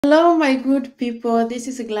Hello, my good people. This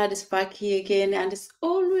is Gladys back here again. And as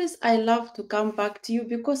always, I love to come back to you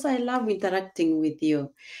because I love interacting with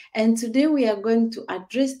you. And today we are going to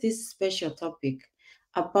address this special topic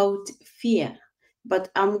about fear. But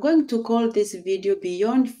I'm going to call this video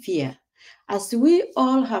Beyond Fear. As we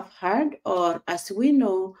all have heard, or as we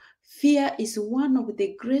know, fear is one of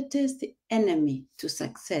the greatest enemy to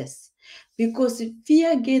success because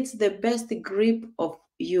fear gets the best grip of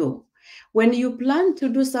you. When you plan to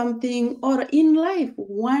do something or in life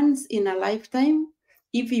once in a lifetime,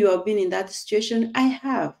 if you have been in that situation, I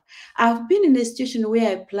have. I've been in a situation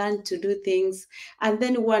where I plan to do things, and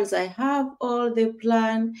then once I have all the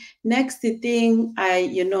plan, next thing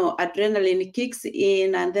adrenaline kicks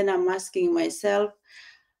in, and then I'm asking myself,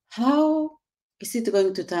 how is it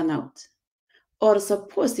going to turn out? Or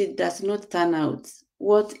suppose it does not turn out,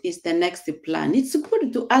 what is the next plan? It's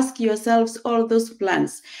good to ask yourselves all those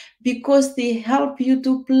plans because they help you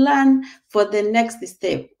to plan for the next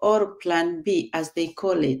step, or plan B as they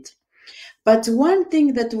call it. But one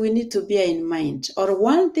thing that we need to bear in mind, or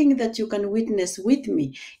one thing that you can witness with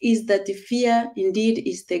me, is that fear indeed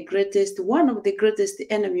is one of the greatest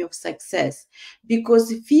enemy of success,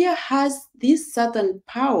 because fear has this certain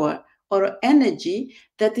power or energy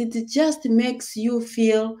that it just makes you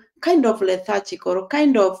feel kind of lethargic, or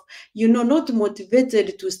kind of, not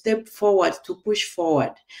motivated to step forward, to push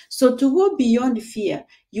forward. So to go beyond fear,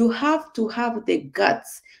 you have to have the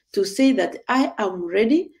guts to say that I am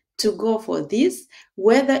ready to go for this,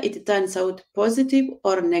 whether it turns out positive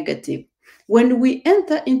or negative. When we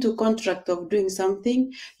enter into contract of doing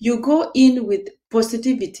something, you go in with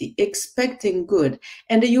positivity, expecting good,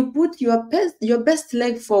 and you put your best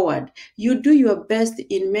leg forward. You do your best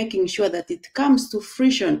in making sure that it comes to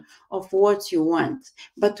fruition of what you want.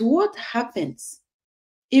 But what happens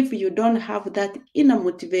if you don't have that inner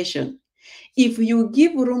motivation? If you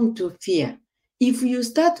give room to fear, if you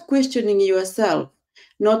start questioning yourself,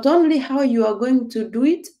 not only how you are going to do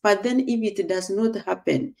it, but then if it does not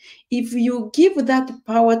happen, if you give that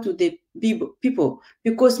power to the people,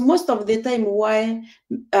 because most of the time, why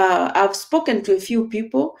I've spoken to a few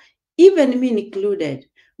people, even me included,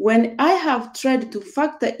 when I have tried to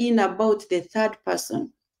factor in about the third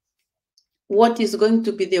person, what is going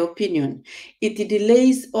to be the opinion, it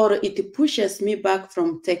delays or it pushes me back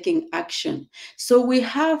from taking action. So we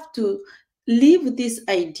have to leave this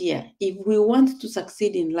idea. If we want to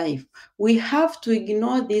succeed in life, we have to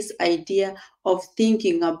ignore this idea of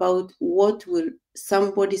thinking about what will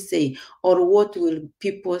somebody say or what will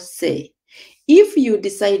people say. If you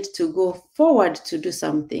decide to go forward to do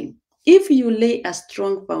something, if you lay a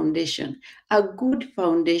strong foundation, a good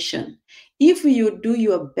foundation, if you do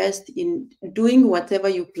your best in doing whatever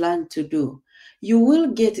you plan to do, you will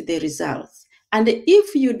get the results. And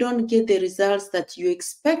if you don't get the results that you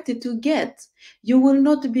expected to get, you will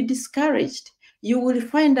not be discouraged. You will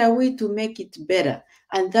find a way to make it better.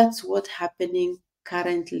 And that's what's happening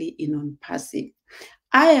currently in ONPASSIVE.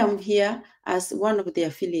 I am here as one of the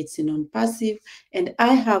affiliates in ONPASSIVE, and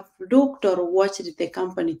I have looked or watched the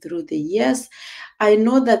company through the years. I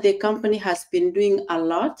know that the company has been doing a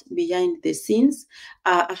lot behind the scenes.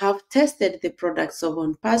 I have tested the products of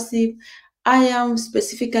ONPASSIVE. I am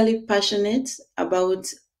specifically passionate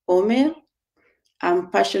about OMER. I'm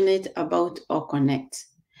passionate about OConnect.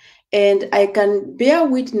 And I can bear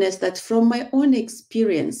witness that from my own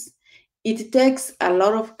experience, it takes a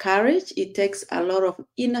lot of courage, it takes a lot of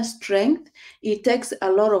inner strength, it takes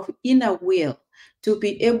a lot of inner will to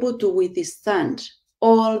be able to withstand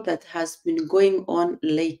all that has been going on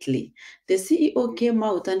lately. The CEO came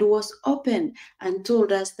out and was open and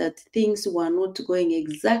told us that things were not going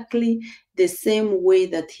exactly the same way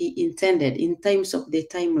that he intended in terms of the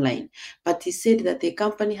timeline. But he said that the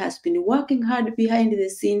company has been working hard behind the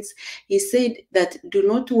scenes. He said that do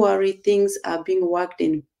not worry, things are being worked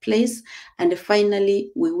in place, and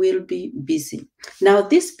finally we will be busy. Now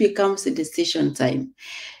this becomes a decision time.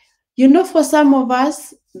 For some of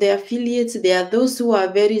us, the affiliates, there are those who are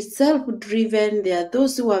very self-driven, there are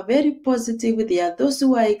those who are very positive, there are those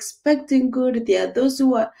who are expecting good, there are those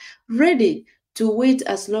who are ready to wait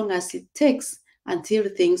as long as it takes until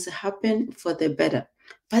things happen for the better.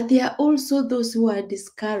 But there are also those who are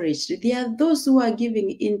discouraged. There are those who are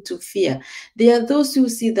giving in to fear. There are those who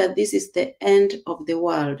see that this is the end of the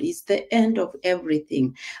world, it's the end of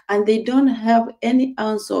everything, and they don't have any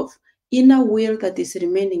ounce of inner will that is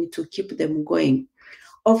remaining to keep them going.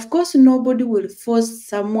 Of course, nobody will force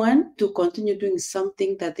someone to continue doing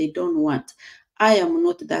something that they don't want. I am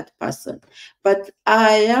not that person, but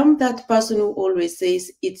I am that person who always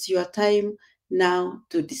says, it's your time now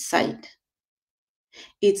to decide.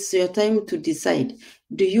 It's your time to decide.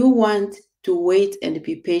 Do you want to wait and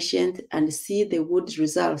be patient and see the good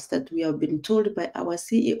results that we have been told by our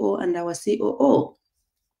CEO and our COO?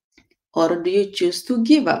 Or do you choose to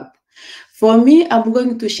give up? For me, I'm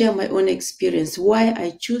going to share my own experience, why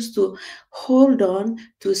I choose to hold on,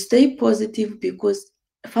 to stay positive, because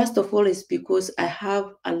first of all, is because I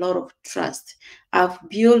have a lot of trust. I've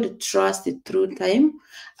built trust through time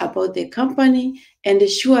about the company, and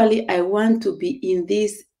surely I want to be in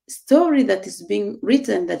this story that is being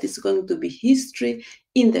written, that is going to be history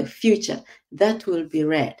in the future that will be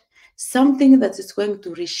read. Something that is going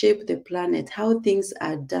to reshape the planet, how things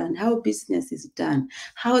are done, how business is done,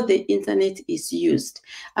 how the internet is used.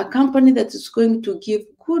 A company that is going to give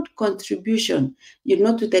good contribution,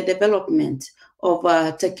 to the development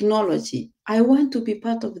of technology. I want to be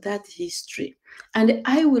part of that history. And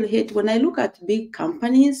I will hate when I look at big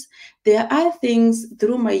companies, there are things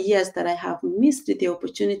through my years that I have missed the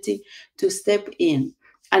opportunity to step in.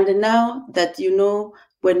 And now that,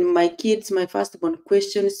 when my kids, my firstborn,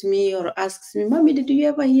 questions me or asks me, Mommy, did you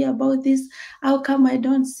ever hear about this? How come I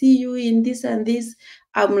don't see you in this and this?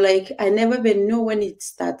 I'm like, I never even know when it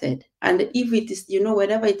started. And if it is,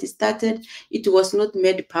 whenever it started, it was not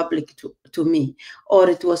made public to me, or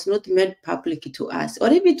it was not made public to us. Or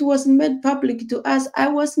if it was made public to us, I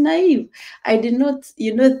was naive. I did not,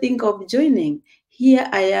 think of joining. Here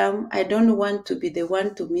I am. I don't want to be the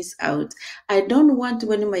one to miss out. I don't want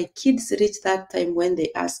when my kids reach that time when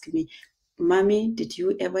they ask me, Mommy, did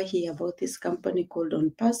you ever hear about this company called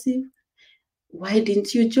ONPASSIVE? Why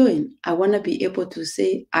didn't you join? I want to be able to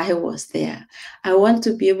say I was there. I want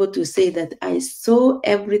to be able to say that I saw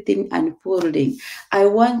everything unfolding. I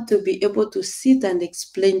want to be able to sit and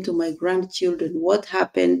explain to my grandchildren what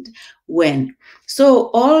happened when.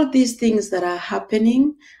 So all these things that are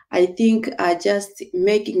happening, I think, are just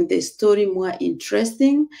making the story more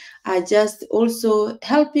interesting, are just also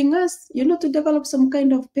helping us, to develop some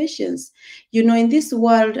kind of patience. In this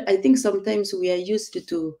world, I think sometimes we are used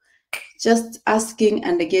to just asking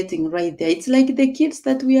and getting right there. It's like the kids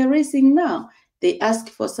that we are raising now. They ask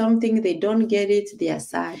for something, they don't get it, they are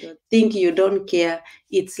sad, or think you don't care.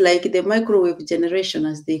 It's like the microwave generation,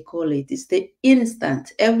 as they call it. It's the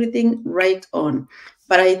instant, everything right on.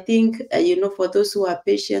 But I think, for those who are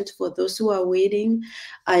patient, for those who are waiting,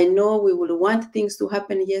 I know we will want things to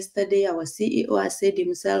happen yesterday. Our CEO has said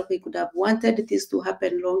himself he could have wanted this to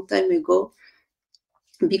happen long time ago,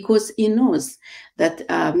 because he knows that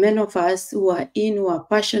many of us who are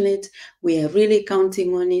passionate, we are really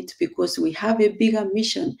counting on it, because we have a bigger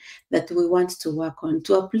mission that we want to work on,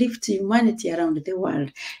 to uplift humanity around the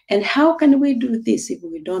world. And how can we do this if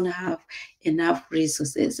we don't have enough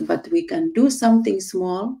resources? But we can do something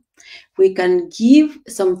small. We can give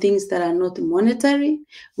some things that are not monetary.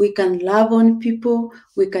 We can love on people.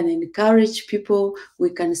 We can encourage people.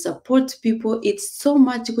 We can support people. It's so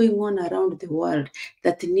much going on around the world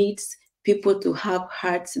that needs people to have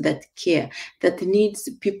hearts that care, that needs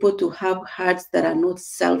people to have hearts that are not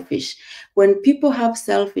selfish. When people have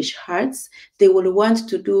selfish hearts, they will want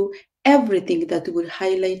to do everything that will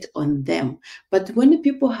highlight on them. But when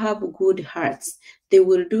people have good hearts, they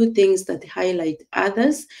will do things that highlight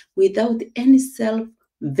others without any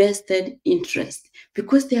self-vested interest,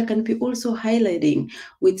 because there can be also highlighting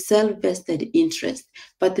with self-vested interest.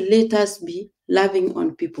 But let us be loving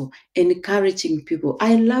on people, encouraging people.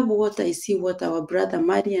 I love what I see, what our brother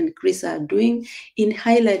Maddie and Chris are doing in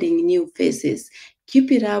highlighting new faces.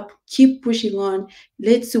 Keep it up, keep pushing on.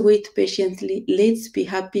 Let's wait patiently. Let's be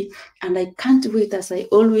happy. And I can't wait, as I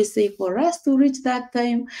always say, for us to reach that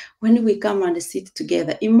time when we come and sit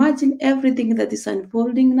together. Imagine everything that is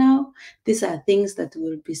unfolding now. These are things that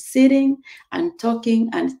we'll be sitting and talking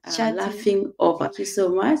and chatting, laughing over. Thank you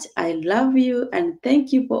so much. I love you, and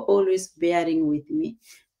thank you for always bearing with me.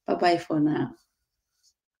 Bye-bye for now.